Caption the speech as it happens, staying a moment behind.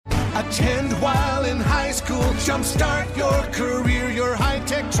Attend while in high school. Jumpstart your career. Your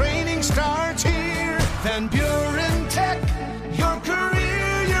high-tech training starts here. Van Buren Tech. Your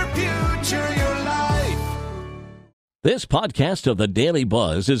career, your future, your life. This podcast of the Daily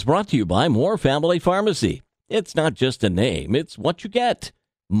Buzz is brought to you by More Family Pharmacy. It's not just a name, it's what you get.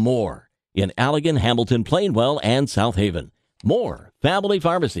 More in Allegan, Hamilton, Plainwell, and South Haven. More Family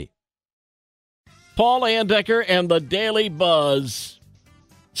Pharmacy. Paul Andecker and the Daily Buzz.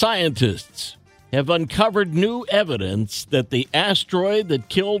 Scientists have uncovered new evidence that the asteroid that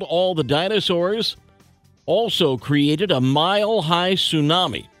killed all the dinosaurs also created a mile-high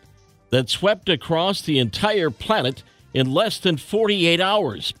tsunami that swept across the entire planet in less than 48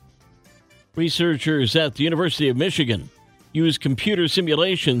 hours. Researchers at the University of Michigan used computer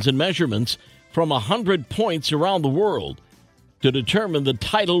simulations and measurements from 100 points around the world to determine the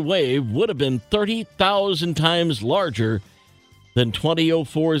tidal wave would have been 30,000 times larger than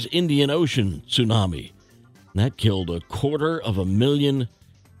 2004's Indian Ocean tsunami. That killed 250,000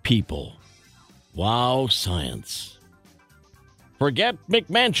 people. Wow, science. Forget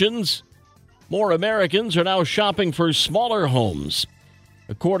McMansions. More Americans are now shopping for smaller homes.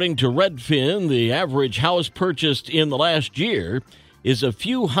 According to Redfin, the average house purchased in the last year is a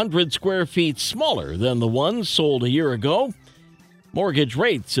few hundred square feet smaller than the one sold a year ago. Mortgage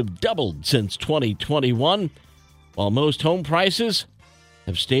rates have doubled since 2021, while most home prices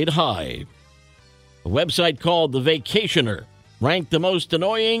have stayed high. A website called The Vacationer ranked the most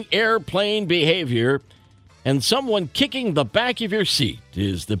annoying airplane behavior, and someone kicking the back of your seat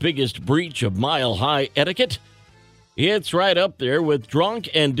is the biggest breach of mile-high etiquette. It's right up there with drunk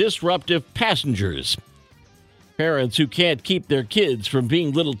and disruptive passengers. Parents who can't keep their kids from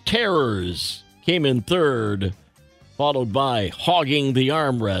being little terrors came in third, followed by hogging the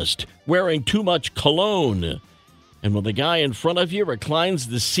armrest, wearing too much cologne, and when the guy in front of you reclines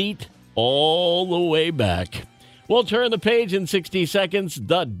the seat all the way back. We'll turn the page in 60 seconds.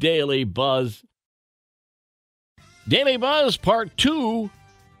 The Daily Buzz. Daily Buzz Part 2.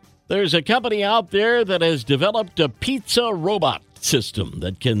 There's a company out there that has developed a pizza robot system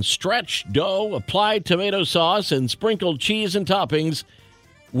that can stretch dough, apply tomato sauce, and sprinkle cheese and toppings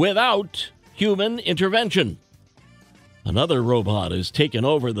without human intervention. Another robot has taken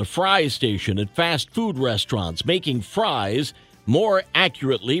over the fry station at fast food restaurants, making fries more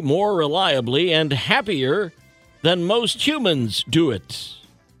accurately, more reliably, and happier than most humans do it.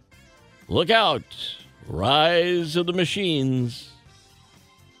 Look out. Rise of the machines.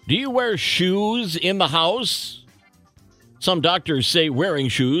 Do you wear shoes in the house? Some doctors say wearing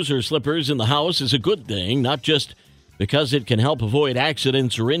shoes or slippers in the house is a good thing, not just because it can help avoid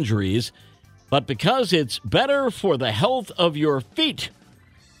accidents or injuries, but because it's better for the health of your feet.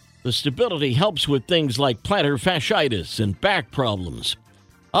 The stability helps with things like plantar fasciitis and back problems.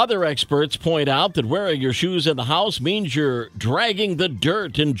 Other experts point out that wearing your shoes in the house means you're dragging the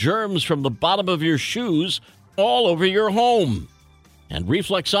dirt and germs from the bottom of your shoes all over your home. And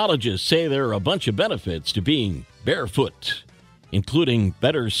reflexologists say there are a bunch of benefits to being barefoot, including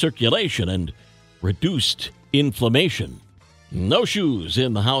better circulation and reduced inflammation. No shoes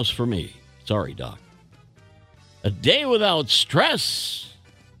in the house for me. Sorry, Doc. A day without stress?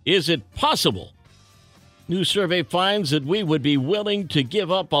 Is it possible? New survey finds that we would be willing to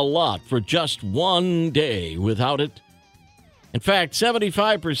give up a lot for just one day without it. In fact,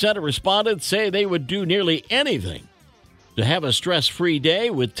 75% of respondents say they would do nearly anything to have a stress-free day,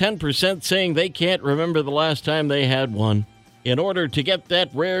 with 10% saying they can't remember the last time they had one. In order to get that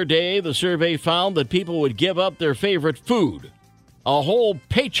rare day, the survey found that people would give up their favorite food, a whole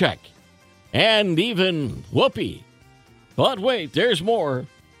paycheck, and even whoopee. But wait, there's more.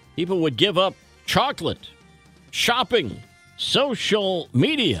 People would give up chocolate, shopping, social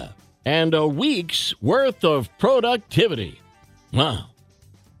media, and a week's worth of productivity. Wow.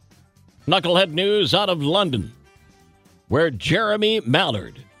 Knucklehead news out of London, where Jeremy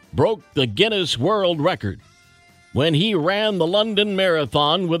Mallard broke the Guinness World Record when he ran the London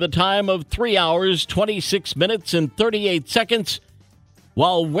Marathon with a time of 3 hours, 26 minutes, and 38 seconds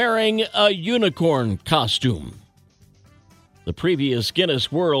while wearing a unicorn costume. The previous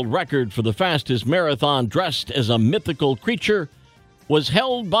Guinness World Record for the fastest marathon dressed as a mythical creature was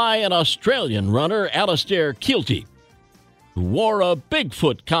held by an Australian runner, Alastair Keelty, who wore a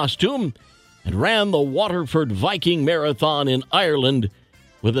Bigfoot costume and ran the Waterford Viking Marathon in Ireland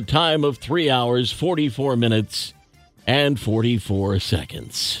with a time of 3 hours, 44 minutes, and 44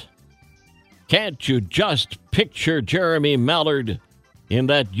 seconds. Can't you just picture Jeremy Mallard in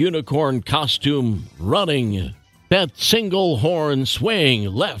that unicorn costume running, that single horn swaying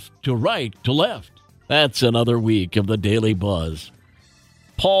left to right to left? That's another week of the Daily Buzz.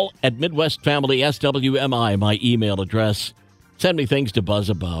 Paul@MidwestFamilySWMI, my email address. Send me things to buzz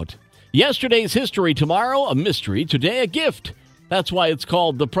about. Yesterday's history, tomorrow a mystery, today a gift. That's why it's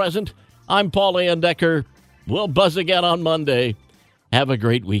called The Present. I'm Paul Andecker. We'll buzz again on Monday. Have a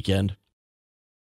great weekend.